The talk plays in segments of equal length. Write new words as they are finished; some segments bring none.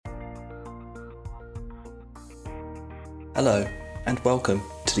Hello, and welcome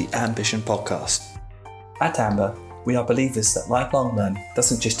to the Ambition Podcast. At Amber, we are believers that lifelong learning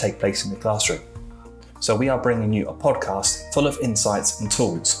doesn't just take place in the classroom. So we are bringing you a podcast full of insights and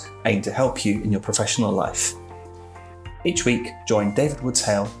tools aimed to help you in your professional life. Each week, join David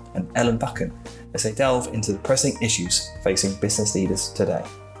Woods-Hale and Ellen Buchan as they delve into the pressing issues facing business leaders today.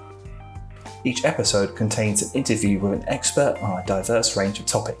 Each episode contains an interview with an expert on a diverse range of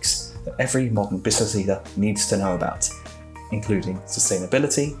topics that every modern business leader needs to know about, including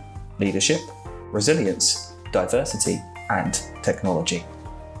sustainability, leadership, resilience, diversity, and technology.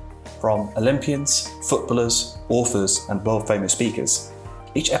 From Olympians, footballers, authors, and world-famous speakers,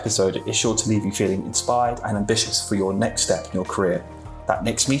 each episode is sure to leave you feeling inspired and ambitious for your next step in your career, that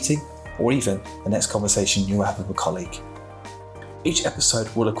next meeting, or even the next conversation you will have with a colleague. Each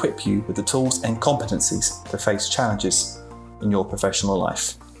episode will equip you with the tools and competencies to face challenges in your professional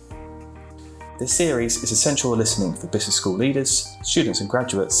life. This series is essential listening for business school leaders, students and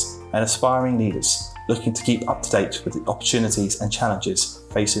graduates, and aspiring leaders looking to keep up to date with the opportunities and challenges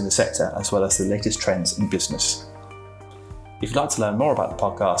facing the sector, as well as the latest trends in business. If you'd like to learn more about the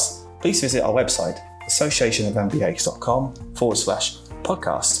podcast, please visit our website,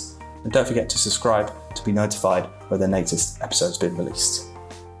 associationofmbas.com/podcast, and don't forget to subscribe to be notified when the latest episode's been released.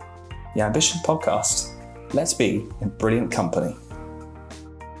 The Ambition Podcast. Let's be in brilliant company.